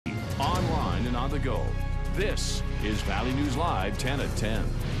on the go. This is Valley News Live 10 at 10.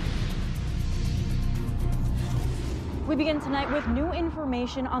 We begin tonight with new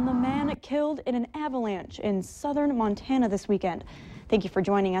information on the man killed in an avalanche in southern Montana this weekend. Thank you for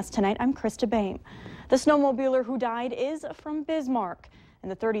joining us tonight. I'm Krista Bain. The snowmobiler who died is from Bismarck,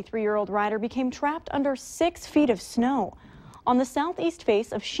 and the 33-year-old rider became trapped under 6 feet of snow on the southeast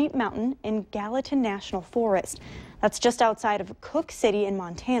face of Sheep Mountain in Gallatin National Forest. That's just outside of Cook City in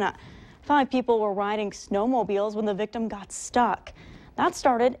Montana. 5 people were riding snowmobiles when the victim got stuck. That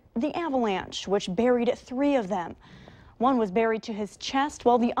started the avalanche, which buried 3 of them. One was buried to his chest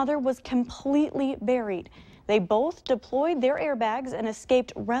while the other was completely buried. They both deployed their airbags and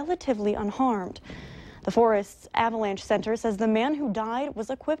escaped relatively unharmed. The Forest's Avalanche Center says the man who died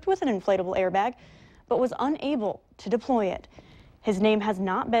was equipped with an inflatable airbag but was unable to deploy it. His name has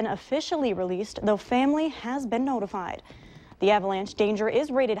not been officially released, though family has been notified. The avalanche danger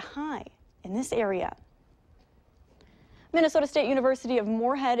is rated high in this area. Minnesota State University of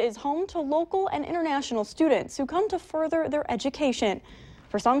Moorhead is home to local and international students who come to further their education.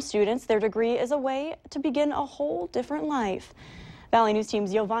 For some students, their degree is a way to begin a whole different life. Valley News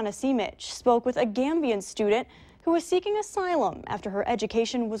Team's Jovana Simic spoke with a Gambian student who was seeking asylum after her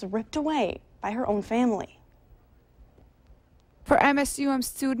education was ripped away by her own family. For MSUM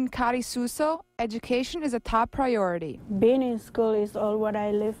student Kari Suso, education is a top priority. Being in school is all what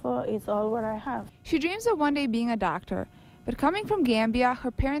I live for, it's all what I have. She dreams of one day being a doctor, but coming from Gambia, her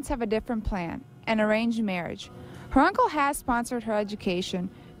parents have a different plan, an arranged marriage. Her uncle has sponsored her education,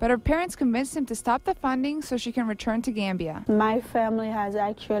 but her parents convinced him to stop the funding so she can return to Gambia. My family has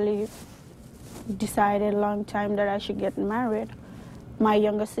actually decided a long time that I should get married. My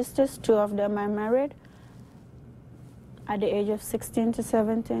younger sisters, 2 of them are married. At the age of 16 to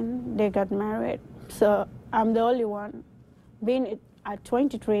 17, they got married. So I'm the only one. Being at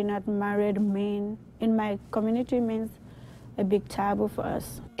 23 not married in my community means a big taboo for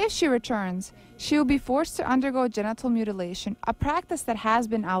us. If she returns, she will be forced to undergo genital mutilation, a practice that has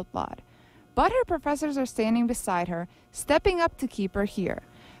been outlawed. But her professors are standing beside her, stepping up to keep her here.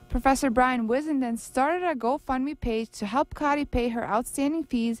 Professor Brian Wissenden started a GoFundMe page to help Kari pay her outstanding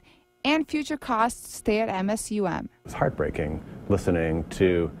fees and future costs to stay at MSUM. It's heartbreaking listening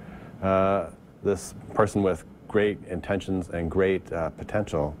to this person with great intentions and great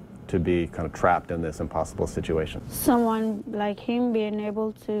potential to be kind of trapped in this impossible situation. Someone like him being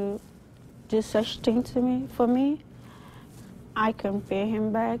able to do such thing to me, for me, I can pay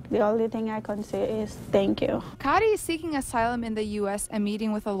him back. The only thing I can say is thank you. Kari is seeking asylum in the U.S. and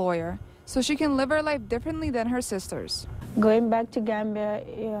meeting with a lawyer so she can live her life differently than her sisters. Going back to Gambia,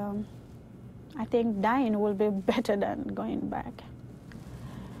 I think dying will be better than going back,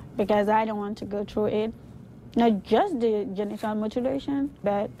 because I don't want to go through it. Not just the genital mutilation,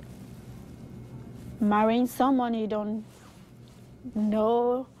 but marrying someone you don't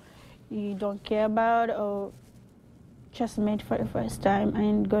know, you don't care about, or just met for the first time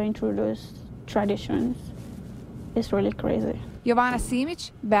and going through those traditions. It's really crazy. Jovana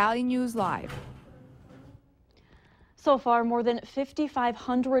Simic, Valley News Live. So far, more than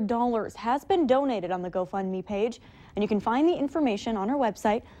 $5,500 has been donated on the GoFundMe page, and you can find the information on our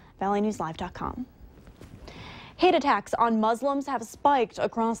website, valleynewslive.com. Hate attacks on Muslims have spiked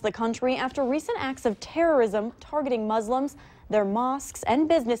across the country after recent acts of terrorism targeting Muslims, their mosques, and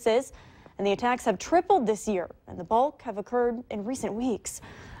businesses. And the attacks have tripled this year, and the bulk have occurred in recent weeks.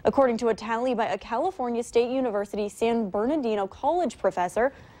 According to a tally by a California State University San Bernardino College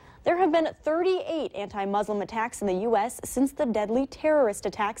professor, there have been 38 anti-Muslim attacks in the U.S. since the deadly terrorist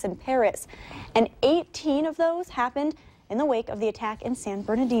attacks in Paris, and 18 of those happened in the wake of the attack in San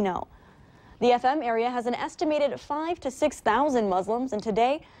Bernardino. The FM area has an estimated 5,000 to 6,000 Muslims, and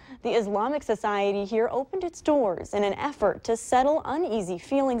today the Islamic Society here opened its doors in an effort to settle uneasy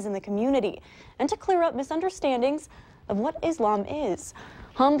feelings in the community and to clear up misunderstandings of what Islam is.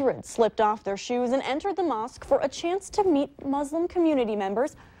 Hundreds slipped off their shoes and entered the mosque for a chance to meet Muslim community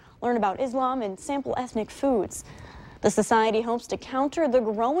members, learn about Islam, and sample ethnic foods. The society hopes to counter the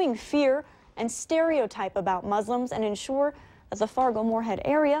growing fear and stereotype about Muslims and ensure that the Fargo-Moorhead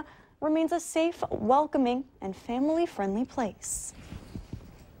area remains a safe, welcoming, and family-friendly place.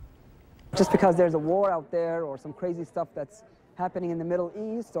 Just because there's a war out there or some crazy stuff that's happening in the Middle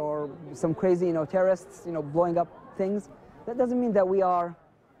East or some crazy, terrorists, blowing up things, that doesn't mean that we are,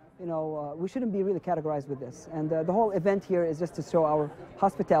 we shouldn't be really categorized with this. And the whole event here is just to show our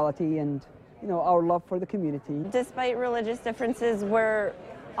hospitality and, our love for the community. Despite religious differences, we're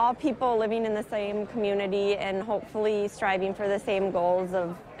all people living in the same community and hopefully striving for the same goals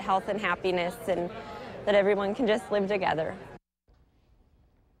of health and happiness, and that everyone can just live together.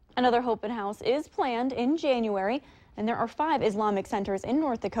 Another open house is planned in January, and there are 5 Islamic centers in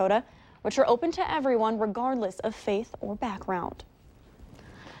North Dakota, which are open to everyone regardless of faith or background.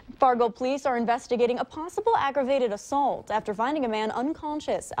 Fargo police are investigating a possible aggravated assault after finding a man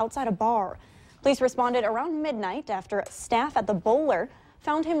unconscious outside a bar. Police responded around midnight after staff at the Bowler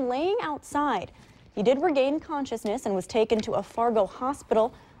found him laying outside. He did regain consciousness and was taken to a Fargo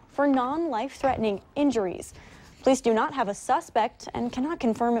hospital for non-life-threatening injuries. Police do not have a suspect and cannot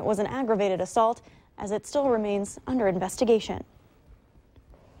confirm it was an aggravated assault, as it still remains under investigation.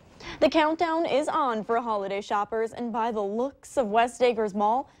 The countdown is on for holiday shoppers, and by the looks of West Acres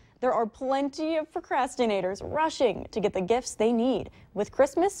Mall, there are plenty of procrastinators rushing to get the gifts they need, with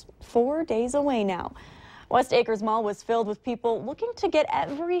Christmas 4 days away now. West Acres Mall was filled with people looking to get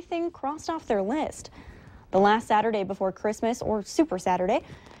everything crossed off their list. The last Saturday before Christmas, or Super Saturday,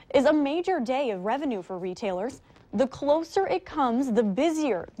 is a major day of revenue for retailers. The closer it comes, the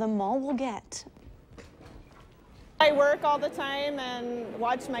busier the mall will get. I work all the time and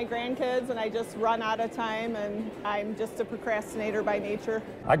watch my grandkids, and I just run out of time, and I'm just a procrastinator by nature.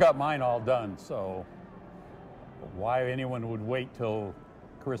 I got mine all done, so why anyone would wait till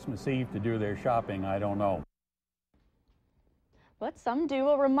Christmas Eve to do their shopping, I don't know. But some do.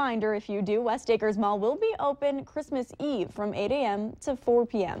 A reminder, if you do, West Acres Mall will be open Christmas Eve from 8 a.m. to 4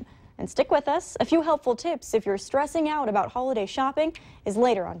 p.m. And stick with us. A few helpful tips if you're stressing out about holiday shopping is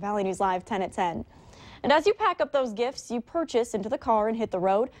later on Valley News Live 10 at 10. And as you pack up those gifts you purchase into the car and hit the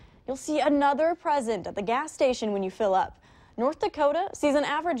road, you'll see another present at the gas station when you fill up. North Dakota sees an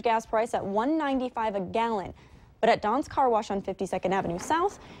average gas price at $1.95 a gallon. But at Don's Car Wash on 52nd Avenue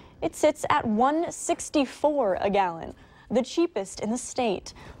South, it sits at $1.64 a gallon, the cheapest in the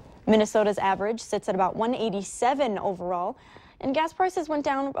state. Minnesota's average sits at about $1.87 overall, and gas prices went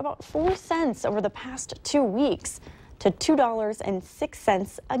down about 4 cents over the past 2 weeks to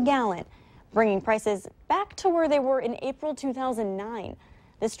 $2.06 a gallon, bringing prices back to where they were in April 2009.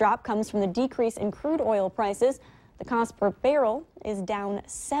 This drop comes from the decrease in crude oil prices. The cost per barrel is down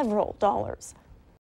several dollars.